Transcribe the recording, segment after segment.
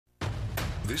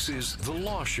This is The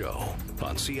Law Show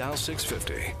on CL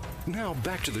 650. Now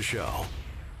back to the show.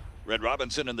 Red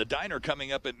Robinson and the Diner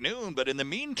coming up at noon, but in the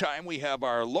meantime, we have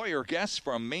our lawyer guests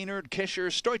from Maynard, Kischer,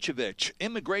 Stojicevic,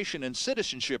 immigration and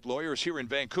citizenship lawyers here in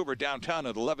Vancouver, downtown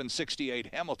at 1168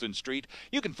 Hamilton Street.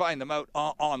 You can find them out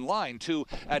online, too,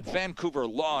 at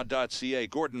vancouverlaw.ca.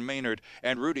 Gordon Maynard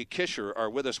and Rudy Kischer are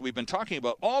with us. We've been talking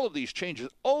about all of these changes,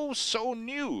 oh, so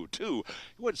new, too.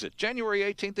 What is it, January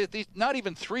 18th? Not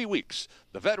even 3 weeks.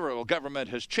 The federal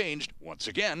government has changed, once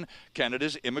again,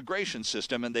 Canada's immigration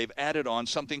system, and they've added on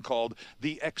something called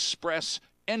the Express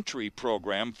Entry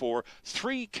Program for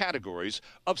 3 categories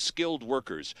of skilled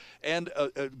workers. And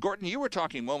Gordon, you were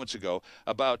talking moments ago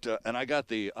about, and I got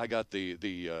the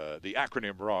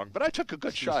acronym wrong, but I took a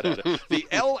good shot at it. The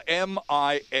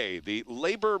LMIA, the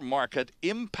Labor Market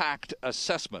Impact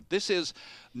Assessment. This is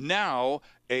now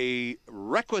a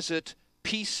requisite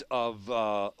piece of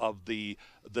the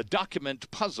document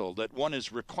puzzle that one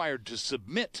is required to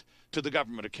submit to the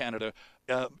government of Canada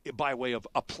by way of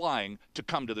applying to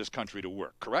come to this country to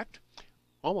work, correct?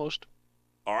 Almost.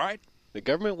 All right. The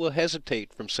government will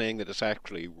hesitate from saying that it's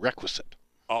actually requisite.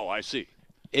 Oh, I see.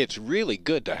 It's really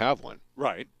good to have one.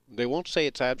 Right. They won't say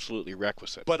it's absolutely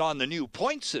requisite. But on the new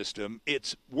point system,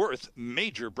 it's worth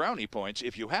major brownie points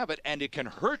if you have it, and it can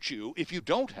hurt you if you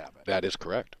don't have it. That is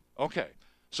correct. Okay.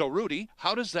 So, Rudy,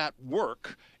 how does that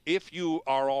work if you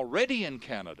are already in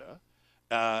Canada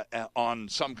on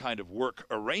some kind of work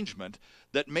arrangement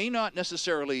that may not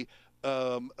necessarily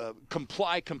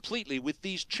comply completely with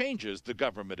these changes the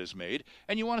government has made,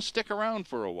 and you want to stick around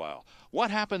for a while?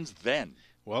 What happens then?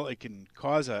 Well, it can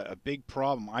cause a big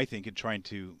problem, I think, in trying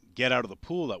to get out of the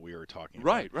pool that we were talking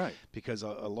about. Right. Because a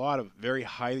lot of very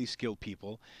highly skilled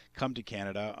people come to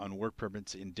Canada on work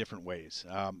permits in different ways.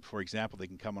 For example, they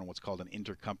can come on what's called an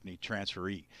intercompany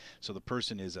transferee. So the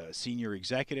person is a senior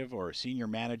executive or a senior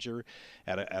manager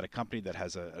at a company that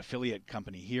has an affiliate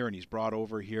company here, and he's brought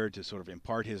over here to sort of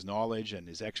impart his knowledge and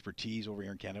his expertise over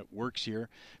here in Canada, works here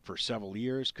for several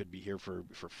years, could be here for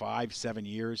 5-7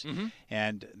 years,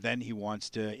 and then he wants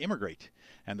to immigrate.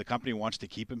 And the company wants to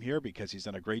keep him here because he's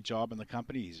done a great job in the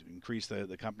company. He's increased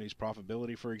the company's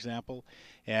profitability, for example.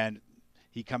 And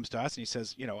he comes to us and he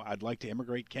says, I'd like to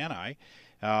immigrate, can I?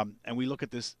 And we look at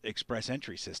this express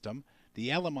entry system. The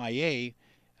LMIA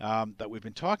that we've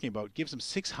been talking about gives him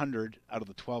 600 out of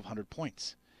the 1,200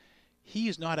 points. He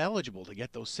is not eligible to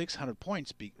get those 600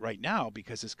 points right now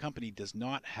because his company does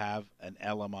not have an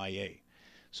LMIA.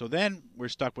 So then we're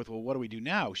stuck with, well, what do we do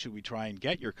now? Should we try and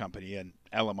get your company an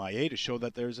LMIA to show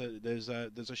that there's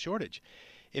a shortage?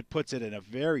 It puts it in a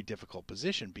very difficult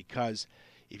position because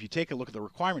if you take a look at the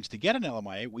requirements to get an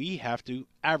LMIA, we have to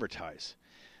advertise.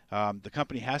 The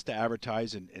company has to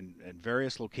advertise in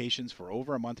various locations for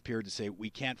over a month period to say we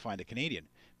can't find a Canadian.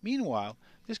 Meanwhile,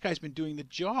 this guy's been doing the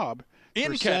job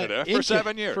in Canada for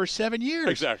 7 years. For 7 years.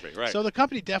 Exactly, right. So the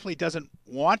company definitely doesn't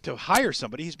want to hire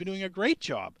somebody. He's been doing a great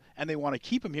job, and they want to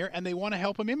keep him here, and they want to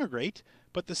help him immigrate.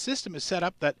 But the system is set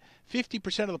up that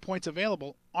 50% of the points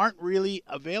available aren't really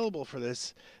available for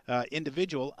this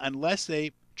individual unless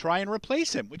they try and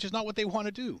replace him, which is not what they want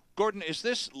to do. Gordon, is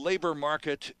this labor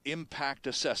market impact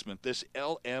assessment, this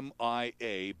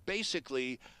LMIA,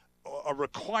 basically a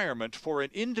requirement for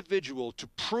an individual to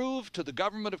prove to the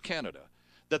government of Canada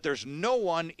that there's no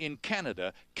one in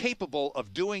Canada capable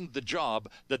of doing the job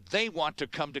that they want to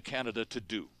come to Canada to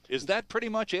do? Is that pretty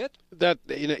much it? That,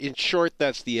 in short,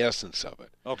 that's the essence of it.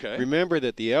 Okay. Remember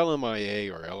that the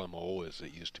LMIA, or LMO as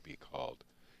it used to be called,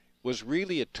 was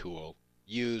really a tool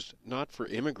used not for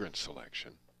immigrant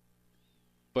selection,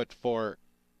 but for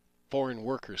foreign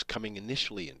workers coming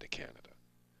initially into Canada.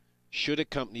 Should a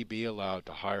company be allowed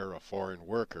to hire a foreign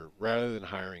worker rather than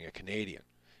hiring a Canadian?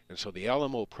 And so the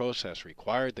LMO process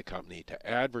required the company to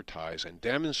advertise and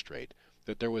demonstrate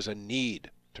that there was a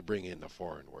need to bring in the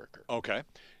foreign worker. Okay.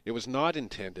 It was not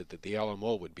intended that the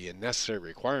LMO would be a necessary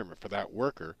requirement for that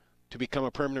worker to become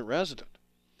a permanent resident.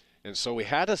 And so we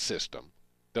had a system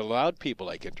that allowed people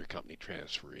like intercompany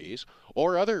transferees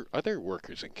or other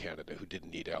workers in Canada who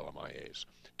didn't need LMIAs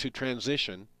to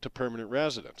transition to permanent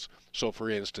residence. So, for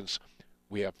instance,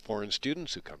 we have foreign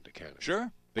students who come to Canada.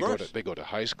 Sure. They go to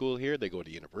high school here. They go to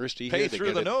university here. Pay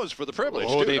through the nose for the privilege.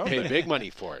 Oh, too, they pay big money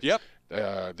for it. Yep.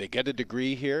 They get a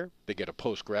degree here. They get a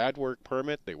post-grad work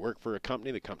permit. They work for a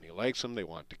company. The company likes them. They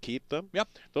want to keep them. Yep.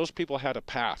 Those people had a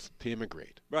path to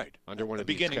immigrate. Right. Under one of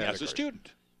these beginning categories. as a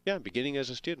student. Yeah, beginning as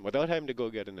a student without having to go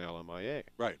get an LMIA.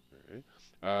 Right. Right?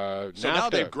 So now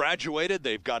they've graduated,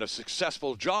 they've got a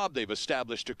successful job, they've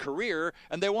established a career,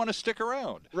 and they want to stick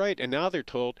around. Right, and now they're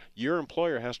told your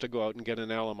employer has to go out and get an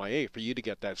LMIA for you to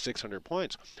get that 600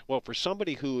 points. Well, for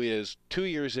somebody who is 2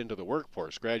 years into the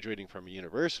workforce, graduating from a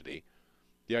university,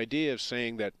 the idea of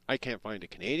saying that I can't find a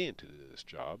Canadian to do this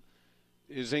job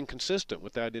is inconsistent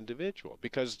with that individual,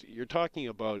 because you're talking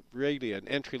about really an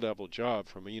entry-level job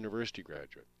from a university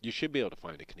graduate. You should be able to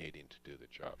find a Canadian to do the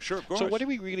job. Sure, of course. So what are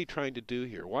we really trying to do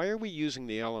here? Why are we using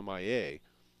the LMIA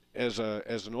as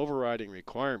an overriding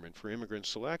requirement for immigrant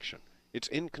selection? It's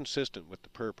inconsistent with the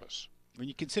purpose. When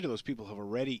you consider those people who have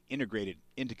already integrated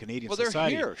into Canadian well,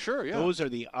 society, they're here, sure, yeah. Those are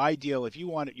the ideal. If you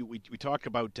want it, we talk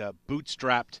about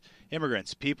bootstrapped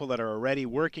immigrants, people that are already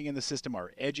working in the system,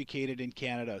 are educated in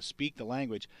Canada, speak the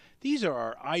language. These are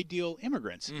our ideal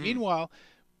immigrants. Mm-hmm. Meanwhile,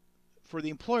 for the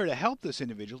employer to help this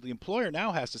individual, the employer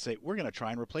now has to say, we're going to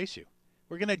try and replace you.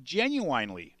 We're going to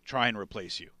genuinely try and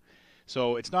replace you.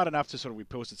 So it's not enough to sort of, we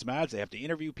posted some ads. They have to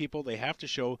interview people. They have to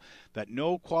show that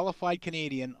no qualified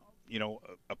Canadian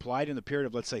applied in the period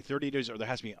of, let's say, 30 days, or there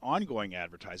has to be an ongoing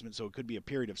advertisement, so it could be a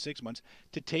period of 6 months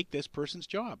to take this person's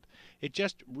job. It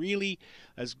just really,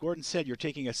 as Gordon said, you're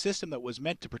taking a system that was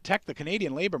meant to protect the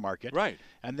Canadian labor market, right,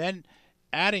 and then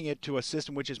adding it to a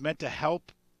system which is meant to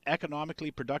help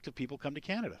economically productive people come to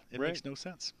Canada. It makes no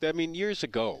sense. I mean, years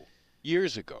ago,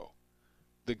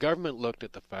 the government looked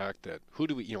at the fact that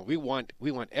we want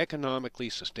economically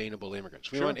sustainable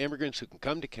immigrants. We want immigrants who can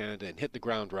come to Canada and hit the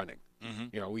ground running.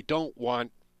 Mm-hmm. We don't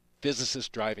want physicists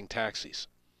driving taxis,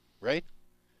 right?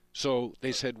 So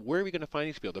they said, where are we going to find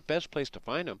these people? The best place to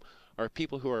find them are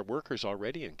people who are workers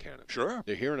already in Canada. Sure.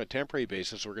 They're here on a temporary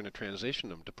basis. We're going to transition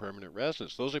them to permanent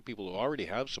residence. Those are people who already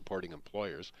have supporting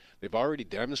employers. They've already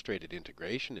demonstrated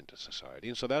integration into society.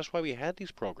 And so that's why we had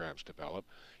these programs developed,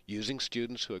 using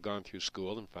students who had gone through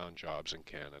school and found jobs in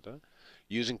Canada,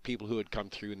 using people who had come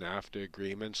through NAFTA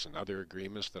agreements and other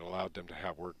agreements that allowed them to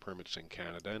have work permits in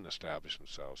Canada and establish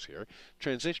themselves here.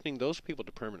 Transitioning those people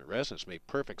to permanent residence made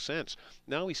perfect sense.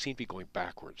 Now we seem to be going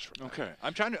backwards from that. Okay.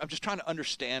 I'm just trying to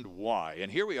understand why.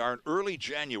 And here we are in early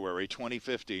January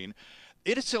 2015.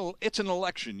 It's an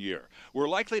election year. We're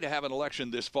likely to have an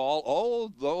election this fall,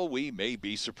 although we may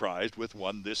be surprised with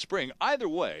one this spring. Either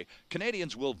way,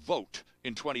 Canadians will vote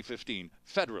in 2015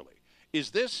 federally.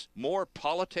 Is this more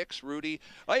politics, Rudy?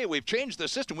 Hey, we've changed the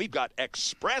system. We've got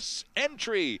express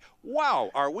entry.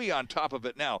 Wow, are we on top of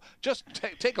it now? Just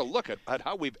take a look at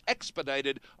how we've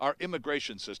expedited our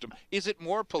immigration system. Is it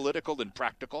more political than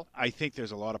practical? I think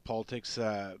there's a lot of politics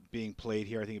being played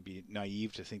here. I think it'd be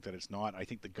naive to think that it's not. I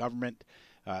think the government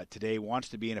today wants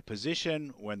to be in a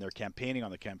position when they're campaigning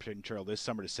on the campaign trail this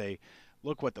summer to say,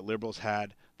 look what the Liberals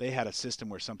had. They had a system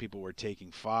where some people were taking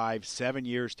 5-7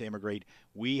 years to immigrate.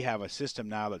 We have a system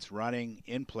now that's running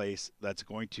in place that's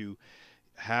going to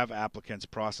have applicants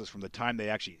process from the time they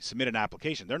actually submit an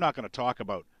application. They're not going to talk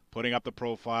about putting up the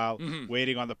profile,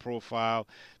 waiting on the profile,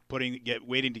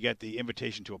 waiting to get the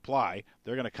invitation to apply.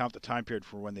 They're going to count the time period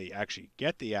for when they actually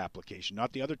get the application,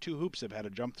 not the other two hoops they've had to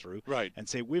jump through, right, and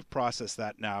say, we've processed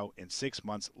that now in 6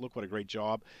 months. Look what a great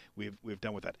job we've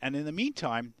done with that. And in the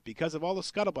meantime, because of all the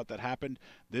scuttlebutt that happened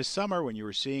this summer, when you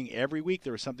were seeing every week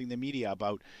there was something in the media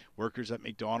about workers at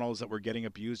McDonald's that were getting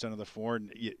abused under the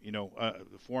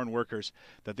foreign workers,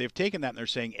 that they've taken that and they're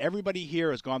saying everybody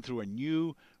here has gone through a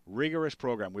new rigorous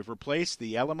program. We've replaced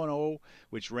the LMIA,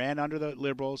 which ran under the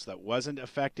Liberals, that wasn't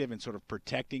effective in sort of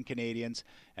protecting Canadians,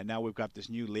 and now we've got this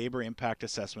new labor impact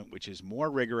assessment, which is more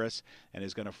rigorous and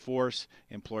is going to force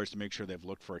employers to make sure they've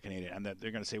looked for a Canadian, and that they're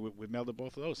going to say, we've melded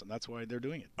both of those, and that's why they're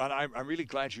doing it. And I'm really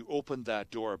glad you opened that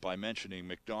door by mentioning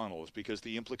McDonald's, because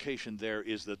the implication there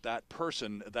is that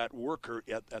person, that worker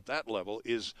at that level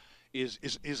is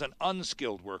an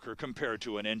unskilled worker compared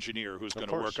to an engineer who's going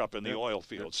to work up in the oil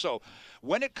field. So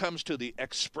when it comes to the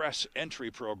express entry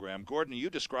program, Gordon, you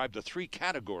described the three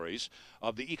categories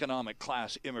of the economic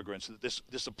class immigrants that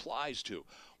this applies to.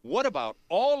 What about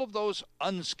all of those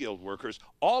unskilled workers,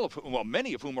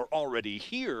 many of whom are already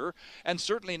here, and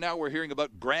certainly now we're hearing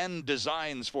about grand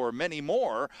designs for many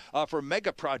more, for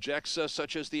mega projects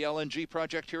such as the LNG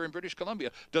project here in British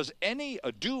Columbia.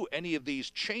 Do any of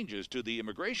these changes to the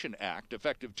Immigration Act,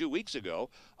 effective 2 weeks ago,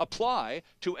 apply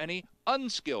to any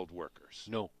unskilled workers?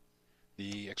 No.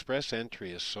 The express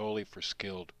entry is solely for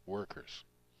skilled workers.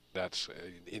 That's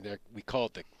we call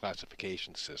it the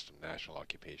classification system. National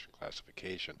Occupation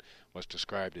Classification was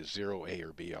described as 0 A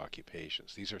or B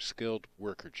occupations. These are skilled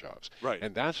worker jobs, right?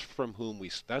 And that's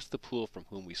the pool from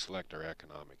whom we select our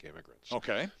economic immigrants.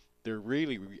 Okay. There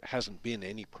really hasn't been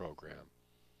any program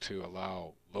to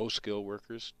allow low-skilled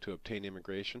workers to obtain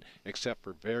immigration, except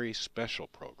for very special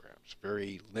programs,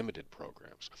 very limited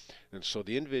programs. And so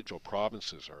the individual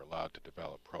provinces are allowed to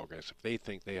develop programs. If they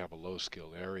think they have a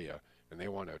low-skilled area and they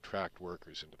want to attract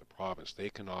workers into the province, they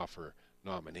can offer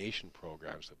nomination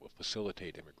programs that will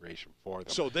facilitate immigration for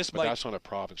them. So this but that's on a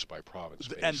province-by-province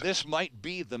basis. And this might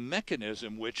be the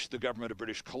mechanism which the government of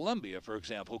British Columbia, for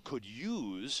example, could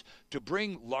use to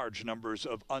bring large numbers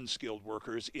of unskilled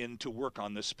workers in to work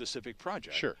on this specific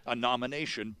project. Sure. A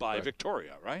nomination by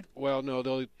Victoria, right? Well, no,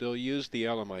 they'll use the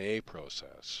LMIA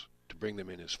process to bring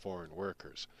them in as foreign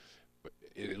workers. But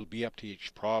it'll be up to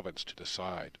each province to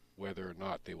decide whether or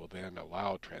not they will then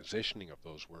allow transitioning of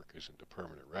those workers into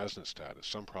permanent resident status.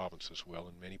 Some provinces will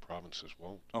and many provinces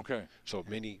won't. Okay. So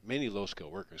many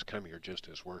low-skilled workers come here just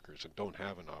as workers and don't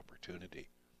have an opportunity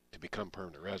to become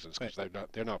permanent residents because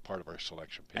they're not part of our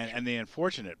selection picture. And the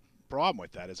unfortunate problem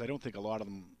with that is I don't think a lot of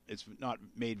them, it's not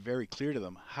made very clear to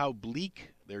them how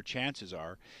bleak their chances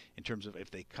are in terms of if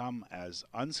they come as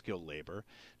unskilled labor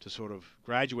to sort of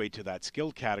graduate to that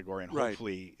skilled category and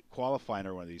hopefully qualify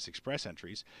under one of these express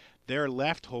entries. They're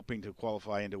left hoping to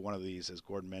qualify into one of these, as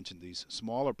Gordon mentioned, these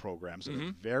smaller programs that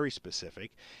are very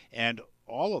specific, and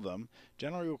all of them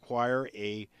generally require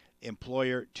a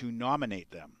employer to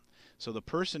nominate them. So the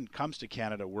person comes to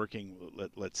Canada working,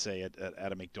 let's say,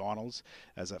 at a McDonald's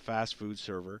as a fast food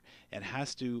server, and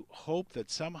has to hope that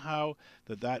somehow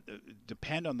that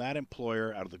depend on that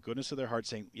employer out of the goodness of their heart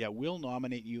saying, yeah, we'll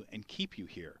nominate you and keep you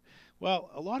here.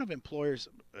 Well, a lot of employers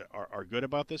are good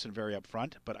about this and very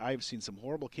upfront, but I've seen some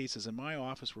horrible cases in my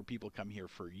office where people come here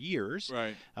for years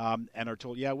and are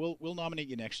told, yeah, we'll nominate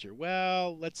you next year.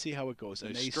 Well, let's see how it goes.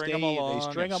 And they string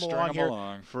them along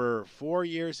here for 4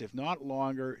 years, if not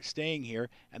longer, staying here,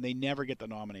 and they never get the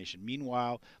nomination.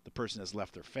 Meanwhile, the person has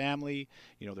left their family,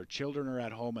 their children are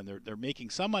at home, and they're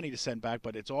making some money to send back,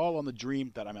 but it's all on the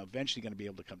dream that I'm eventually going to be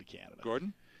able to come to Canada.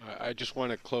 Gordon? I just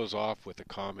want to close off with a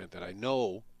comment that I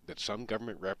know that some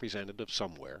government representative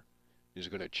somewhere is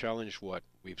going to challenge what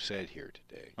we've said here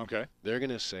today. Okay. They're going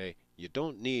to say, you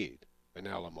don't need an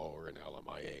LMO or an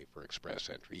LMIA for express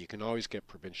entry. You can always get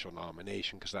provincial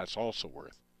nomination because that's also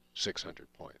worth 600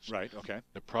 points. Right, okay.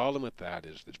 The problem with that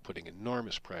is it's putting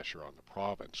enormous pressure on the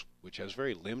province, which has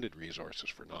very limited resources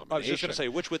for nomination. I was just going to say,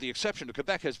 which with the exception of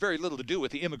Quebec has very little to do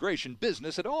with the immigration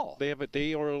business at all.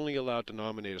 They are only allowed to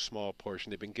nominate a small portion.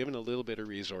 They've been given a little bit of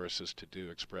resources to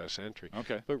do express entry.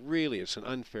 Okay. But really, it's an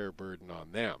unfair burden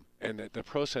on them. And the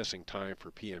processing time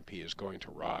for PNP is going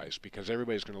to rise because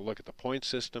everybody's going to look at the point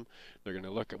system. They're going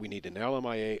to look at, we need an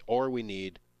LMIA or we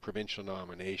need provincial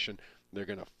nomination. They're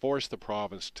going to force the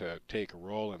province to take a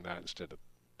role in that instead of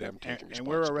them taking responsibility. And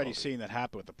we're already seeing that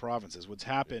happen with the provinces. What's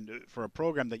happened for a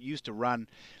program that used to run,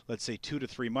 let's say, 2 to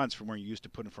 3 months from where you used to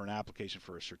put in for an application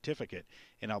for a certificate,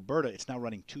 in Alberta, it's now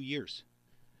running 2 years.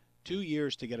 2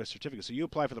 years to get a certificate. So you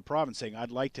apply for the province saying,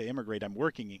 I'd like to immigrate. I'm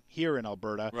working here in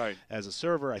Alberta as a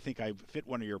server. I think I fit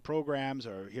one of your programs,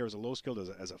 or here as a low-skilled,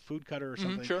 as a food cutter or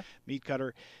something, meat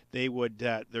cutter.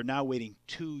 They're now waiting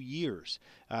 2 years.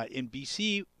 In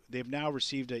BC, they've now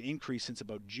received an increase since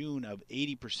about June of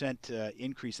 80%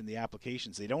 increase in the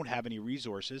applications. They don't have any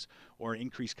resources or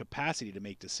increased capacity to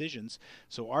make decisions.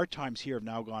 So our times here have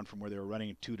now gone from where they were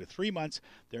running at 2 to 3 months,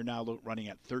 they're now running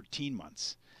at 13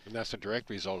 months. And that's a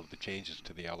direct result of the changes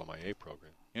to the LMIA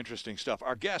program. Interesting stuff.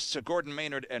 Our guests are Gordon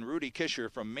Maynard and Rudy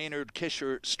Kischer from Maynard,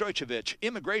 Kischer, Stojicevic,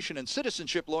 immigration and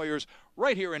citizenship lawyers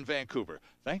right here in Vancouver.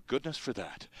 Thank goodness for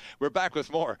that. We're back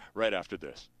with more right after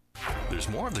this. There's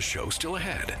more of the show still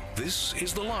ahead. This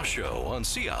is The Law Show on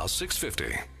CL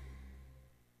 650.